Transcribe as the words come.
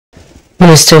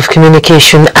Minister of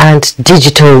Communication and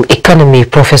Digital Economy,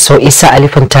 Professor Isa Ali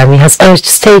Pantami, has urged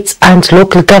states and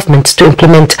local governments to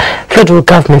implement federal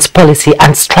government's policy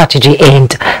and strategy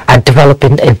aimed at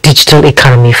developing a digital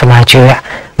economy for Nigeria.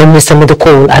 The minister made the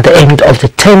call at the end of the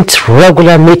 10th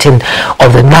regular meeting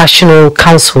of the National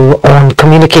Council on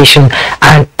Communication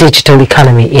and Digital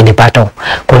Economy in Ibadan.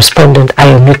 Correspondent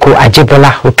Ayomiko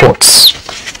Ajibola reports.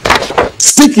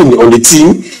 Speaking on the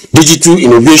theme, digital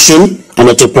innovation and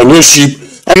entrepreneurship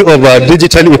of our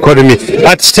digital economy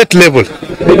at state level,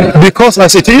 because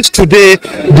as it is today,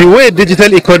 the way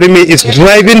digital economy is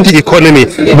driving the economy,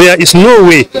 there is no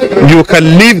way you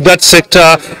can leave that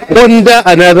sector under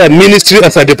another ministry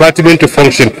as a department to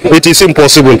function. It is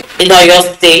impossible. In your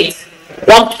state,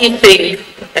 one key thing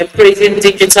embracing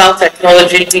digital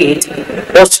technology did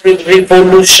was to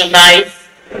revolutionize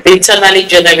the internally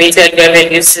generated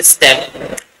revenue system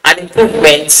and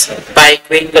improvements by a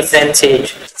great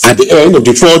percentage. At the end of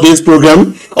the 4 days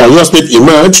program, Oyo State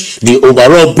emerged the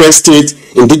overall best state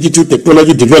in digital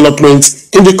technology development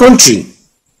in the country.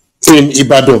 In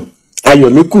Ibadan,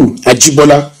 Ayomiko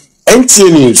Ajibola,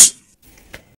 NTA News.